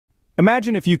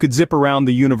Imagine if you could zip around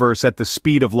the universe at the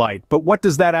speed of light, but what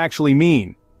does that actually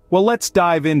mean? Well, let's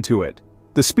dive into it.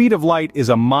 The speed of light is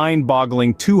a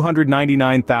mind-boggling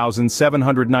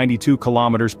 299,792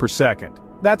 kilometers per second.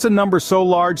 That's a number so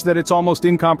large that it's almost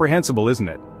incomprehensible, isn't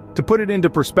it? To put it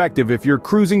into perspective, if you're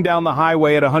cruising down the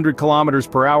highway at 100 kilometers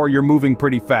per hour, you're moving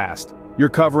pretty fast. You're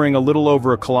covering a little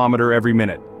over a kilometer every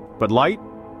minute. But light?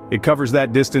 It covers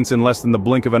that distance in less than the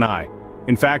blink of an eye.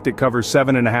 In fact, it covers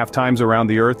 7.5 times around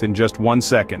the Earth in just 1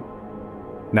 second.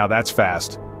 Now that's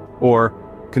fast. Or,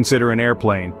 consider an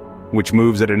airplane, which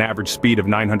moves at an average speed of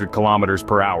 900 kilometers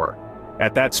per hour.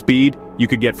 At that speed, you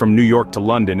could get from New York to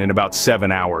London in about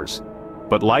 7 hours.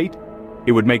 But light?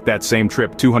 It would make that same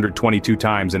trip 222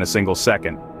 times in a single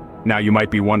second. Now you might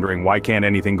be wondering, why can't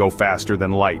anything go faster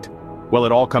than light? Well,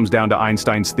 it all comes down to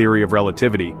Einstein's theory of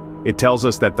relativity. It tells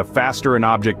us that the faster an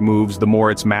object moves, the more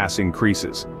its mass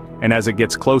increases. And as it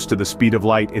gets close to the speed of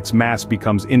light, its mass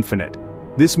becomes infinite.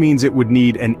 This means it would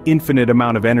need an infinite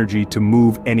amount of energy to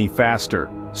move any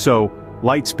faster. So,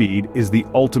 light speed is the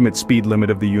ultimate speed limit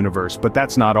of the universe, but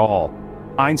that's not all.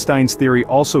 Einstein's theory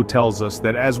also tells us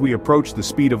that as we approach the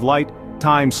speed of light,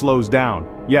 time slows down.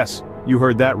 Yes, you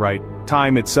heard that right,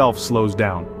 time itself slows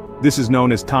down. This is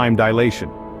known as time dilation.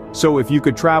 So if you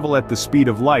could travel at the speed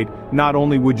of light, not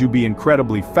only would you be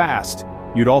incredibly fast,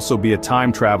 you'd also be a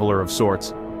time traveler of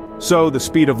sorts. So the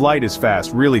speed of light is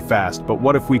fast, really fast, but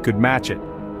what if we could match it?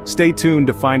 Stay tuned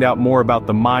to find out more about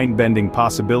the mind-bending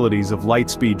possibilities of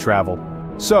light speed travel.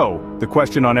 So, the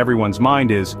question on everyone's mind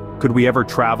is, could we ever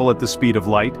travel at the speed of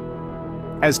light?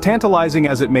 As tantalizing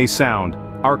as it may sound,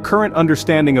 our current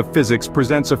understanding of physics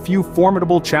presents a few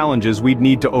formidable challenges we'd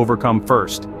need to overcome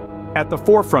first. At the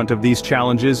forefront of these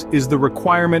challenges is the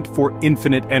requirement for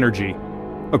infinite energy.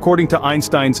 According to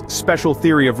Einstein's special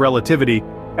theory of relativity,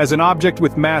 as an object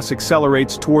with mass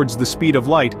accelerates towards the speed of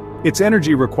light, its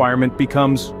energy requirement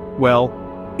becomes, well,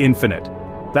 infinite.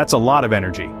 That's a lot of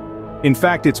energy. In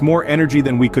fact, it's more energy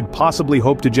than we could possibly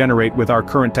hope to generate with our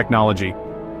current technology.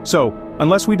 So,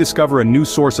 unless we discover a new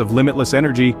source of limitless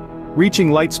energy,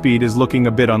 reaching light speed is looking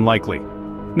a bit unlikely.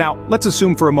 Now, let's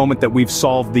assume for a moment that we've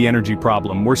solved the energy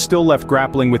problem. We're still left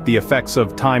grappling with the effects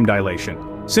of time dilation.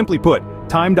 Simply put,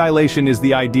 time dilation is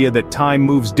the idea that time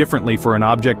moves differently for an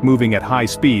object moving at high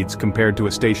speeds compared to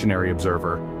a stationary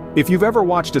observer. If you've ever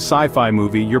watched a sci-fi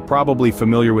movie, you're probably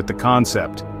familiar with the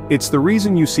concept. It's the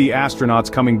reason you see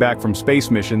astronauts coming back from space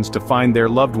missions to find their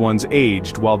loved ones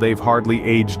aged while they've hardly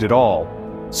aged at all.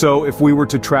 So if we were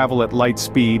to travel at light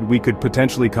speed, we could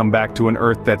potentially come back to an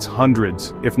Earth that's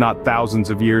hundreds, if not thousands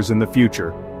of years in the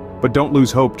future. But don't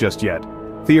lose hope just yet.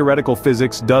 Theoretical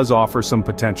physics does offer some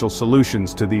potential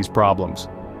solutions to these problems.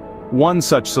 One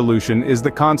such solution is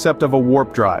the concept of a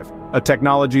warp drive, a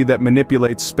technology that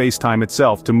manipulates space-time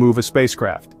itself to move a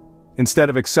spacecraft. Instead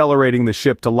of accelerating the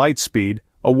ship to light speed,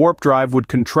 a warp drive would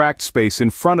contract space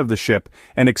in front of the ship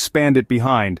and expand it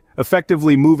behind,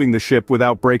 effectively moving the ship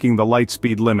without breaking the light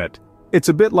speed limit. It's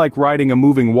a bit like riding a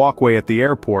moving walkway at the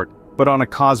airport, but on a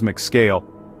cosmic scale.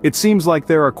 It seems like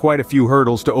there are quite a few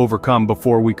hurdles to overcome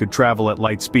before we could travel at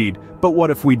light speed, but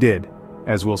what if we did?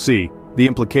 As we'll see, the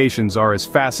implications are as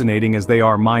fascinating as they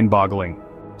are mind-boggling.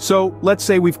 So, let's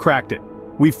say we've cracked it.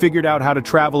 We've figured out how to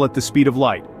travel at the speed of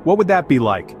light. What would that be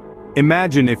like?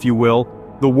 Imagine, if you will,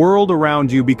 the world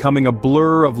around you becoming a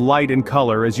blur of light and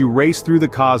color as you race through the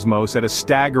cosmos at a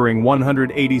staggering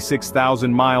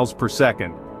 186,000 miles per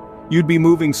second. You'd be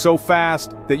moving so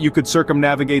fast that you could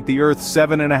circumnavigate the Earth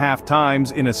 7.5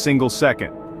 times in a single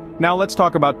second. Now let's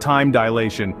talk about time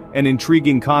dilation, an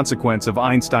intriguing consequence of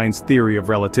Einstein's theory of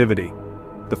relativity.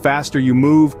 The faster you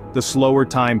move, the slower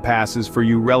time passes for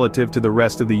you relative to the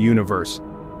rest of the universe.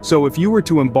 So if you were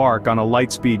to embark on a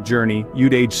light-speed journey,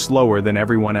 you'd age slower than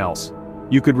everyone else.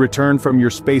 You could return from your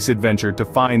space adventure to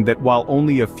find that while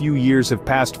only a few years have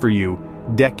passed for you,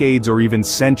 decades or even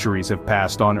centuries have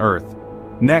passed on Earth.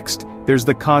 Next, there's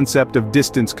the concept of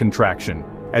distance contraction.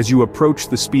 As you approach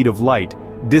the speed of light,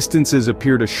 distances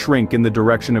appear to shrink in the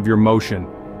direction of your motion.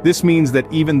 This means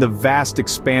that even the vast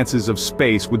expanses of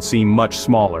space would seem much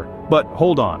smaller. But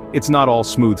hold on, it's not all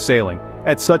smooth sailing.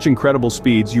 At such incredible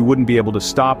speeds, you wouldn't be able to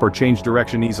stop or change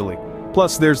direction easily.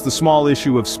 Plus, there's the small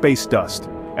issue of space dust.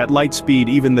 At light speed,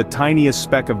 even the tiniest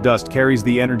speck of dust carries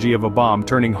the energy of a bomb,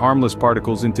 turning harmless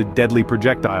particles into deadly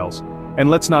projectiles.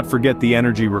 And let's not forget the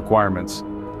energy requirements.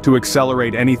 To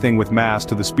accelerate anything with mass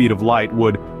to the speed of light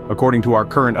would, according to our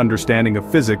current understanding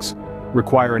of physics,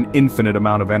 require an infinite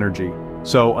amount of energy.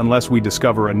 So, unless we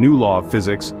discover a new law of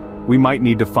physics, we might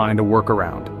need to find a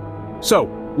workaround. So,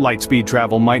 light speed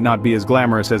travel might not be as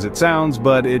glamorous as it sounds,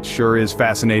 but it sure is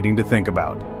fascinating to think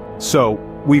about. So,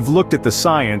 We've looked at the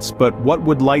science, but what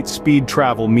would light-speed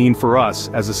travel mean for us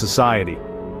as a society?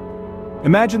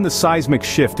 Imagine the seismic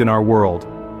shift in our world.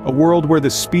 A world where the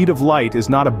speed of light is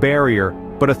not a barrier,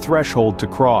 but a threshold to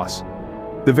cross.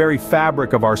 The very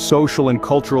fabric of our social and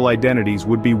cultural identities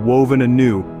would be woven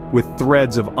anew with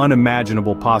threads of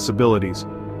unimaginable possibilities.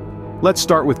 Let's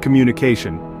start with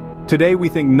communication. Today we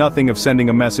think nothing of sending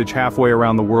a message halfway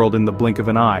around the world in the blink of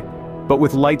an eye. But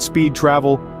with light-speed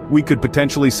travel, we could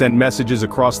potentially send messages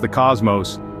across the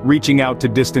cosmos, reaching out to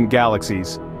distant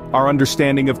galaxies. Our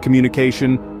understanding of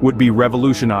communication would be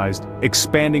revolutionized,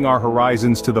 expanding our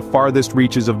horizons to the farthest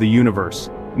reaches of the universe.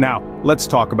 Now, let's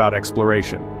talk about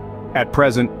exploration. At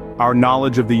present, our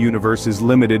knowledge of the universe is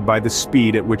limited by the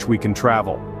speed at which we can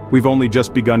travel. We've only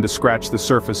just begun to scratch the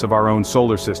surface of our own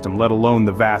solar system, let alone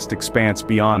the vast expanse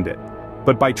beyond it.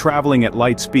 But by traveling at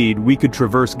light speed, we could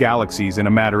traverse galaxies in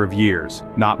a matter of years,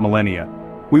 not millennia.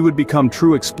 We would become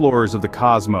true explorers of the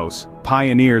cosmos,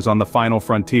 pioneers on the final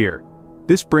frontier.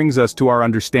 This brings us to our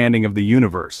understanding of the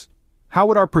universe. How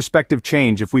would our perspective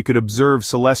change if we could observe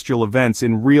celestial events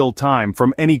in real time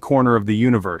from any corner of the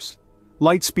universe?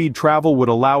 Light-speed travel would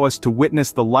allow us to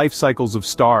witness the life cycles of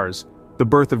stars, the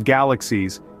birth of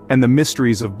galaxies, and the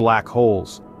mysteries of black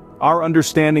holes. Our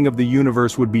understanding of the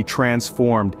universe would be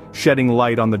transformed, shedding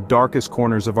light on the darkest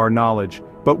corners of our knowledge.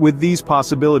 But with these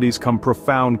possibilities come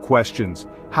profound questions.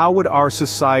 How would our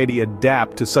society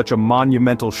adapt to such a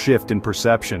monumental shift in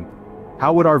perception?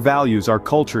 How would our values, our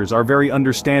cultures, our very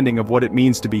understanding of what it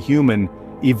means to be human,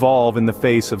 evolve in the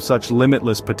face of such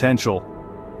limitless potential?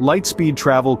 Light-speed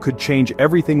travel could change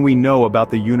everything we know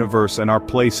about the universe and our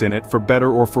place in it, for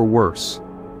better or for worse.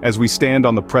 As we stand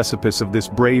on the precipice of this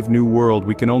brave new world,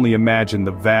 we can only imagine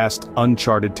the vast,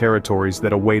 uncharted territories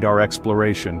that await our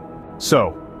exploration.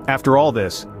 So, after all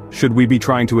this, should we be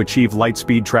trying to achieve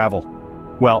light-speed travel?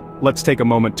 Well, let's take a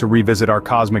moment to revisit our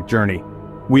cosmic journey.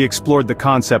 We explored the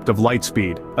concept of light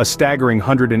speed, a staggering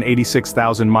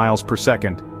 186,000 miles per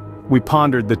second. We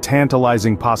pondered the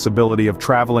tantalizing possibility of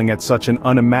traveling at such an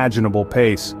unimaginable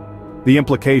pace. The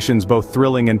implications, both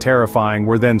thrilling and terrifying,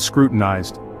 were then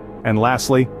scrutinized. And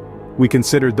lastly, we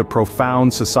considered the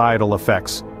profound societal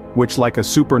effects, which, like a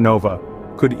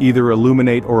supernova, could either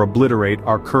illuminate or obliterate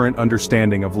our current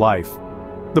understanding of life.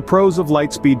 The pros of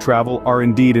light-speed travel are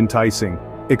indeed enticing.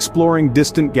 Exploring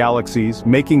distant galaxies,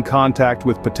 making contact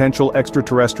with potential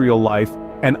extraterrestrial life,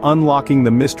 and unlocking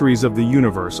the mysteries of the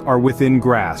universe are within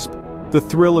grasp. The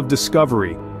thrill of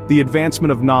discovery, the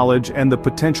advancement of knowledge, and the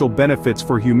potential benefits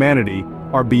for humanity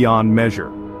are beyond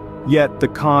measure. Yet the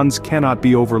cons cannot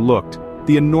be overlooked.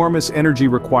 The enormous energy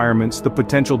requirements, the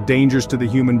potential dangers to the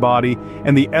human body,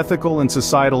 and the ethical and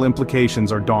societal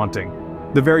implications are daunting.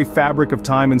 The very fabric of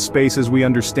time and space as we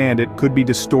understand it could be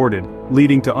distorted,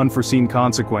 leading to unforeseen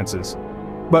consequences.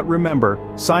 But remember,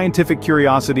 scientific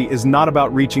curiosity is not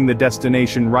about reaching the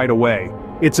destination right away.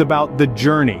 It's about the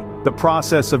journey, the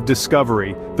process of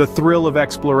discovery, the thrill of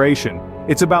exploration.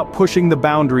 It's about pushing the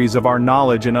boundaries of our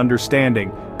knowledge and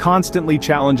understanding, constantly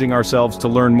challenging ourselves to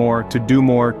learn more, to do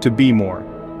more, to be more.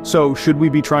 So, should we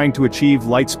be trying to achieve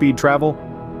light-speed travel?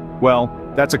 Well,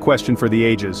 that's a question for the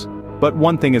ages. But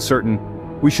one thing is certain,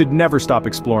 we should never stop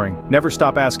exploring, never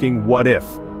stop asking what if.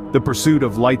 The pursuit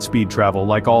of light-speed travel,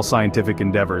 like all scientific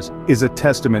endeavors, is a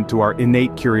testament to our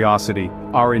innate curiosity,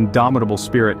 our indomitable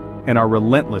spirit, and our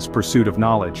relentless pursuit of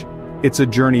knowledge. It's a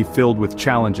journey filled with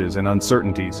challenges and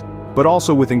uncertainties, but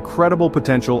also with incredible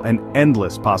potential and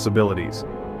endless possibilities.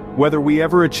 Whether we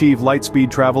ever achieve light-speed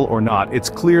travel or not,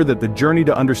 it's clear that the journey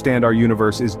to understand our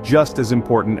universe is just as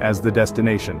important as the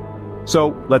destination.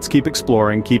 So, let's keep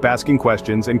exploring, keep asking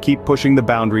questions, and keep pushing the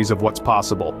boundaries of what's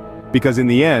possible. Because in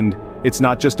the end, it's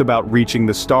not just about reaching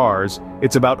the stars,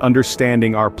 it's about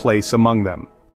understanding our place among them.